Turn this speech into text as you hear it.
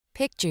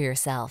Picture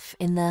yourself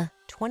in the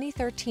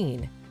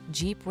 2013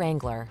 Jeep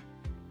Wrangler.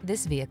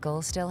 This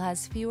vehicle still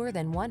has fewer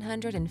than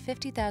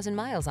 150,000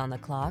 miles on the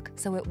clock,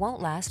 so it won't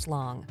last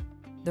long.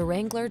 The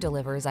Wrangler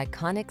delivers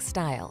iconic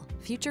style,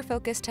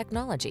 future-focused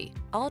technology,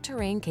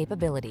 all-terrain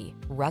capability,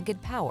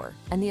 rugged power,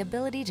 and the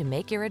ability to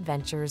make your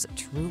adventures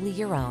truly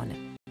your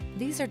own.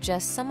 These are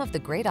just some of the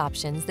great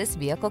options this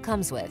vehicle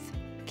comes with: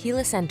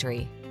 keyless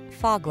entry,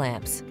 fog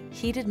lamps,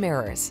 heated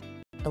mirrors,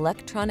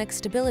 electronic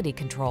stability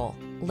control,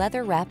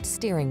 leather-wrapped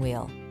steering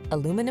wheel,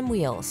 aluminum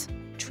wheels,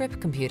 trip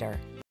computer,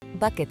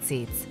 bucket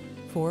seats,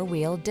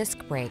 four-wheel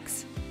disc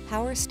brakes,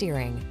 power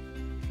steering.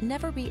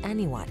 Never be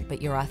anyone but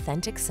your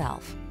authentic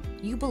self.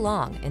 You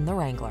belong in the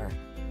Wrangler.